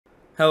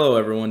Hello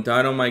everyone,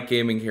 Dynamite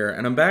Gaming here,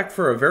 and I'm back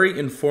for a very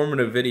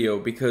informative video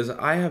because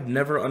I have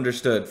never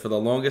understood for the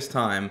longest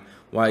time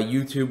why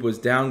YouTube was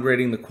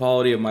downgrading the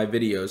quality of my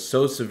videos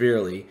so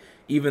severely,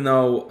 even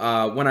though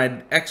when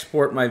I'd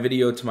export my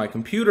video to my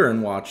computer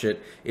and watch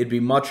it, it'd be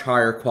much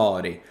higher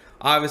quality.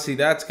 Obviously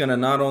that's going to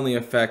not only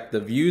affect the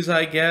views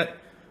I get,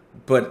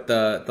 but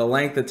the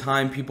length of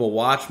time people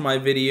watch my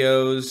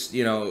videos.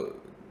 You know,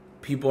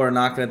 people are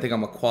not going to think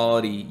I'm a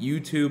quality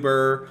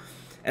YouTuber.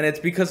 And it's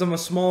because I'm a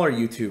smaller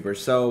YouTuber.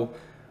 So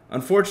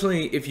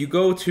unfortunately, if you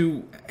go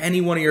to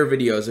any one of your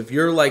videos, if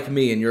you're like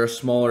me and you're a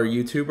smaller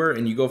YouTuber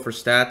and you go for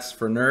stats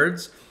for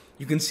nerds,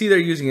 you can see they're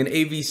using an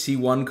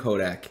AVC1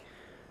 codec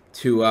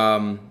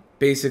to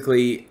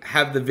basically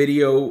have the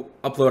video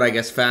upload, I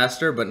guess,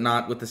 faster, but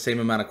not with the same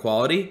amount of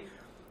quality.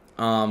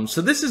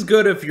 So this is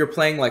good if you're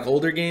playing like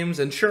older games,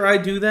 and sure, I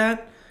do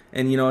that.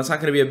 And you know, it's not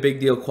going to be a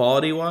big deal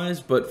quality-wise,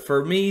 but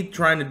for me,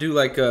 trying to do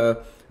like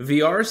a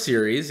VR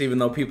series, even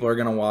though people are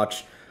going to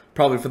watch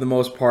probably for the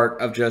most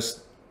part of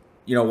just,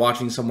 you know,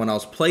 watching someone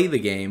else play the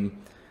game,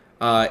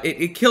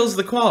 it kills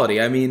the quality.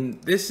 I mean,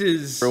 this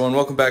is... Everyone,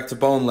 welcome back to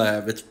Bone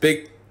Lab. It's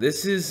big.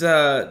 This is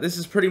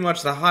pretty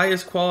much the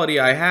highest quality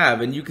I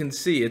have, and you can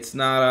see it's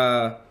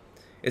not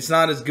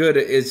as good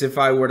as if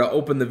I were to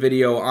open the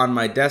video on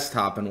my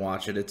desktop and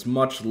watch it. It's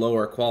much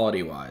lower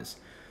quality-wise.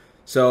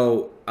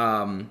 So,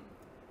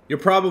 you're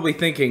probably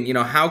thinking, you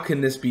know, how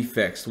can this be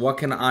fixed? What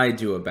can I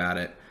do about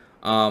it?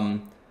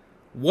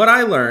 What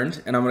I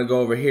learned, and I'm going to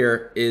go over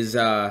here, is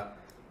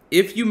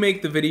if you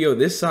make the video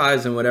this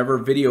size in whatever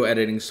video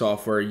editing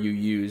software you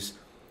use,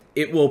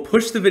 it will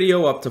push the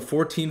video up to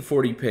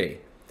 1440p.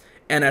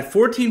 And at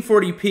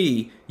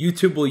 1440p,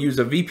 YouTube will use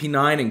a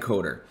VP9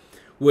 encoder,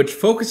 which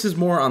focuses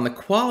more on the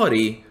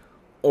quality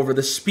over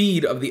the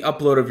speed of the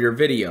upload of your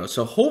video.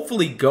 So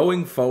hopefully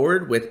going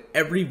forward with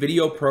every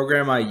video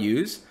program I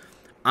use,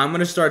 I'm going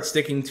to start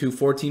sticking to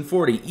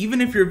 1440,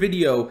 even if your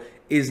video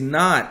is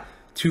not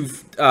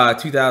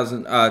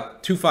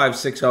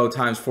 2560 times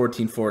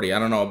 1440. I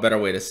don't know a better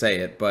way to say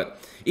it, but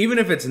even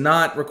if it's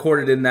not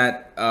recorded in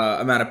that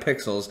amount of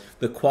pixels,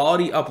 the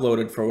quality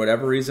uploaded for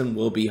whatever reason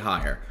will be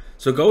higher.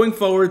 So going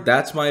forward,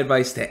 that's my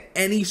advice to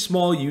any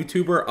small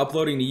YouTuber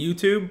uploading to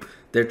YouTube.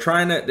 They're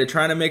trying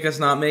to make us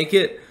not make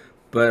it,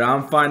 but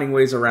I'm finding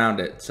ways around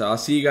it. So I'll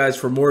see you guys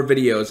for more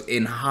videos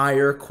in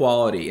higher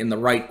quality, in the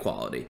right quality.